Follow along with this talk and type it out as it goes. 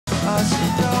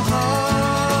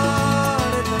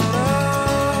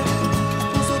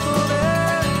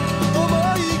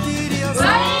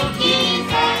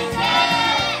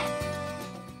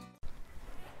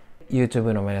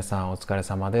YouTube の皆さんお疲れ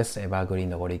様です。エバーグリー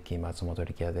ンのゴリッキー松本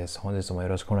力也です。本日もよ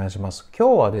ろしくお願いします。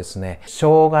今日はですね、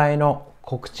障害の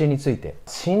告知について、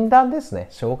診断ですね。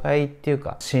障害っていう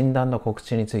か診断の告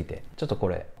知について、ちょっとこ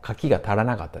れ書きが足ら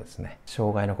なかったですね。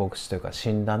障害の告知というか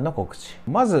診断の告知。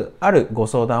まずあるご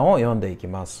相談を読んでいき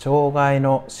ます。障害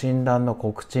の診断の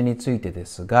告知についてで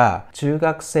すが、中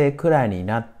学生くらいに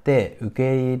なって受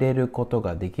け入れること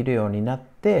ができるようになっ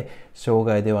て、障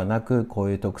害ではなくこ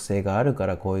ういう特性があるか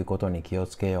らこういうことに気を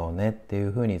つけようねってい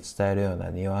うふうに伝えるよう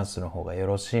なニュアンスの方がよ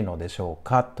ろしいのでしょう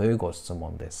かというご質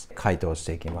問です。回答し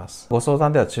ていきます。ご相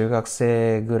談では中学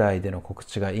生ぐらいでの告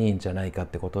知がいいんじゃないかっ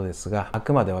てことですが、あ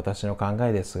くまで私の考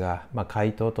えですが、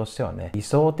回答としてはね、理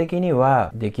想的に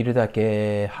はできるだ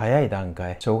け早い段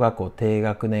階、小学校低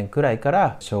学年くらいか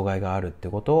ら障害があるって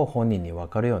ことを本人に分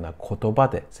かるような言葉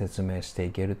で説明してい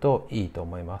けるといいと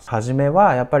思います。はじめ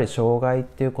はやっぱり障害っ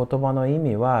ていう言葉の意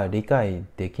味は理解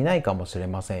できないかもしれ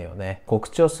ませんよね。告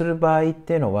知をする場合っ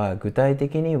ていうのは具体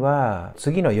的には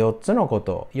次の4つのこ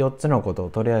とを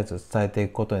とりあえず伝えてい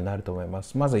くことになると思いま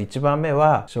す。まず1番目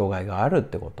は障害があるっ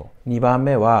てこと。2番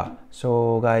目は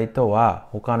障害とは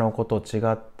他の子と違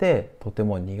ってとて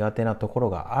も苦手なところ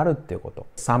があるっていうこと。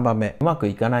3番目、うまく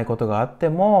いかないことがあって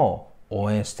も応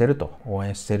援してる。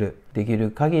でき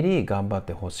る限り頑張っ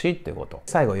てほしいっていうこと。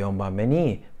最後4番目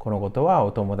に、このことは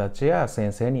お友達や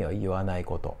先生には言わない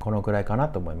こと。このくらいかな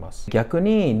と思います。逆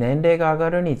に年齢が上が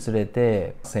るにつれ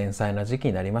て繊細な時期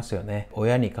になりますよね。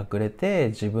親に隠れて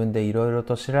自分でいろいろ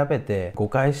と調べて誤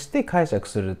解して解釈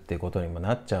するっていうことにも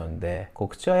なっちゃうんで、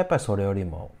告知はやっぱりそれより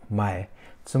も前。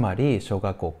つまり小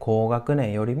学校高学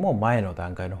年よりも前の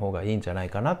段階の方がいいんじゃな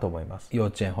いかなと思います。幼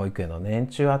稚園保育園の年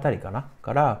中あたりかな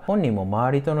から本人も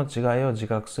周りとの違いを自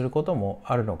覚することも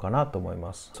あるのかなと思い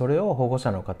ます。それを保護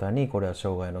者の方にこれは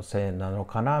障害のせいなの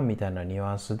かなみたいなニュ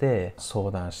アンスで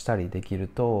相談したりできる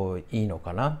といいの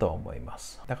かなと思いま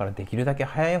す。だからできるだけ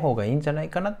早い方がいいんじゃない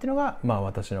かなっていうのが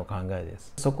私の考えで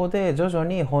す。そこで徐々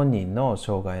に本人の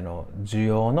障害の需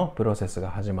要のプロセスが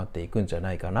始まっていくんじゃ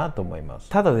ないかなと思います。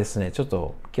ただですね、ちょっ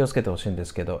と気をつけてほしいんで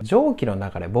すけど、上記の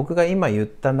中で僕が今言っ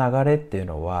た流れっていう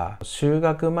のは就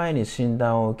学前に診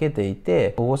断を受けてい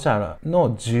て保護者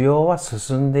の需要は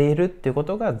進んでいるっていうこ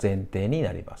とが前提に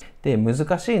なります。で、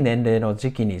難しい年齢の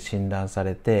時期に診断さ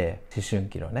れて思春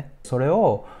期のね、それ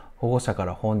を保護者か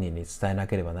ら本人に伝えな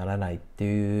ければならないって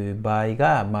いう場合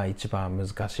が一番難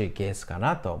しいケースか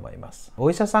なと思います。お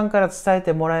医者さんから伝え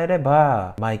てもらえれ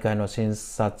ば毎回の診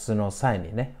察の際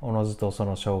にね、おのずとそ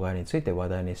の障害について話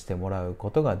題にしてもらう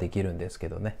ことができるんですけ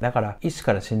どね。だから医師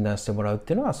から診断してもらうっ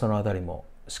ていうのはそのあたりも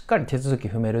しっかり手続き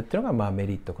踏めるっていうのがメ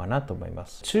リットかなと思いま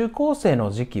す。中高生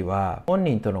の時期は本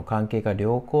人との関係が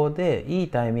良好でいい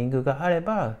タイミングがあれ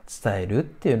ば伝えるっ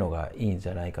ていうのがいいんじ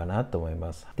ゃないかなと思い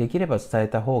ます。できれば伝え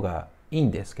た方がいい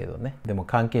んですけどね。でも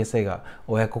関係性が、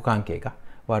親子関係が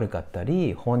悪かった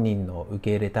り本人の受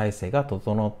け入れ体制が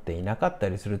整っていなかった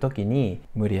りするときに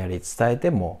無理やり伝えて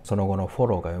もその後のフォ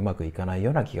ローがうまくいかない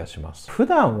ような気がします。普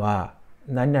段は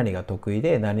何々が得意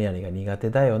で何々が苦手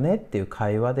だよねっていう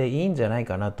会話でいいんじゃない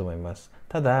かなと思います。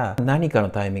ただ何かの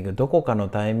タイミング、どこかの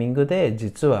タイミングで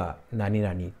実は何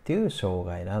々っていう障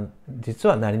害実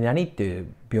は何々っていう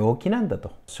病気なんだ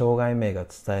と障害名が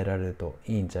伝えられると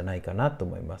いいんじゃないかなと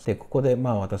思います。で、ここで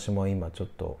私も今ちょっ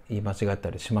と言い間違った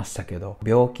りしましたけど、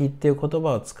病気っていう言葉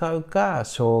を使うか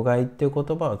障害っていう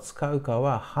言葉を使うか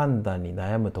は判断に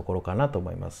悩むところかなと思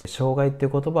います。障害ってい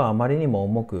う言葉をあまりにも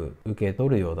重く受け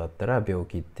取るようだったら病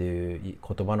気っていう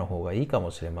言葉の方がいいか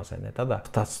もしれませんね。ただ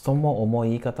2つとも重い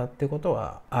言い方っていうことは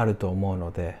あると思う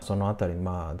ので、そのあたり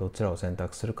どちらを選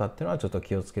択するかっていうのはちょっと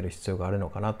気をつける必要があるの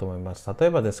かなと思います。例え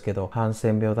ばですけど、ハン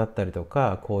セン病だったりと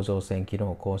か甲状腺機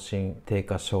能亢進低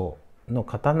下症の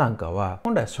方なんかは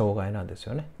本来障害なんです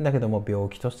よね。だけども病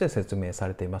気として説明さ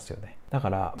れていますよね。だか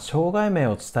ら障害名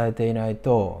を伝えていない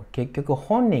と結局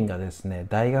本人がですね、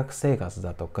大学生活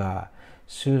だとか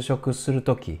就職する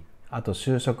時、あと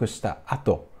就職した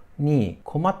後に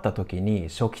困った時に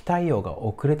初期対応が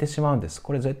遅れてしまうんです。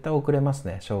これ絶対遅れます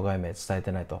ね、障害名伝え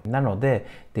てないと。なので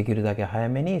できるだけ早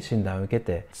めに診断を受け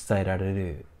て伝えられ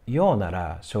るような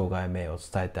ら障害名を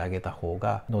伝えてあげた方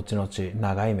が後々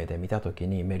長い目で見た時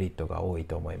にメリットが多い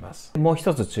と思います。もう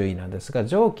一つ注意なんですが、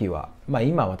上記は、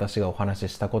今私がお話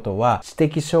ししたことは知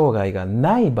的障害が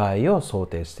ない場合を想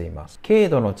定しています。軽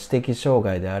度の知的障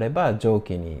害であれば上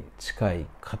記に近い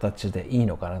形でいい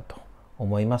のかなと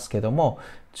思いますけども、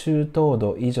中等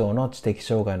度以上の知的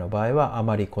障害の場合はあ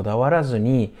まりこだわらず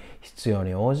に必要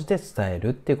に応じて伝える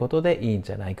っていうことでいいん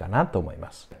じゃないかなと思い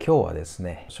ます。今日はです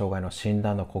ね、障害の診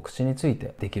断の告知につい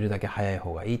てできるだけ早い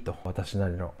方がいいと、私な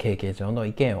りの経験上の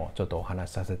意見をちょっとお話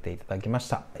しさせていただきまし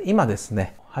た。今です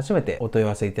ね、初めてお問い合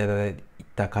わせいただい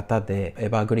た方で、エ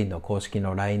バーグリーンの公式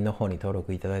の LINE の方に登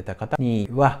録いただいた方に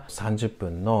は30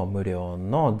分の無料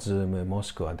の Zoom も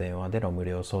しくは電話での無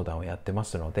料相談をやってま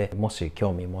すので、もし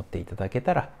興味持っていただけ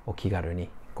たらお気軽に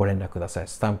ご連絡ください。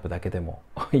スタンプだけでも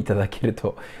いただける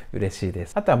と嬉しいで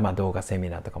す。あとは動画セミ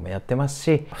ナーとかもやってます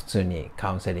し、普通に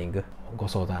カウンセリングご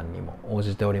相談にも応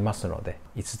じておりますので、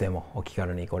いつでもお気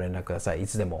軽にご連絡ください。い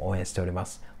つでも応援しておりま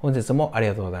す。本日もあり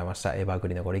がとうございました。エバーグ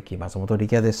リーンのゴリッキー松本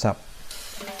力也でした。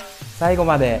最後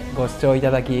までご視聴い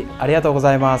ただきありがとうご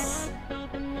ざいます。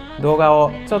動画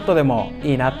をちょっとでも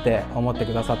いいなって思って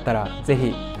くださったら、ぜ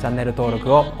ひチャンネル登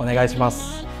録をお願いしま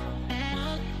す。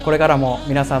これからも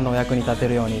皆さんのお役に立て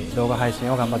るように動画配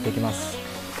信を頑張っていきます。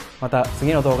また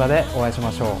次の動画でお会いし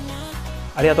ましょう。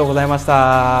ありがとうございまし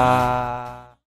た。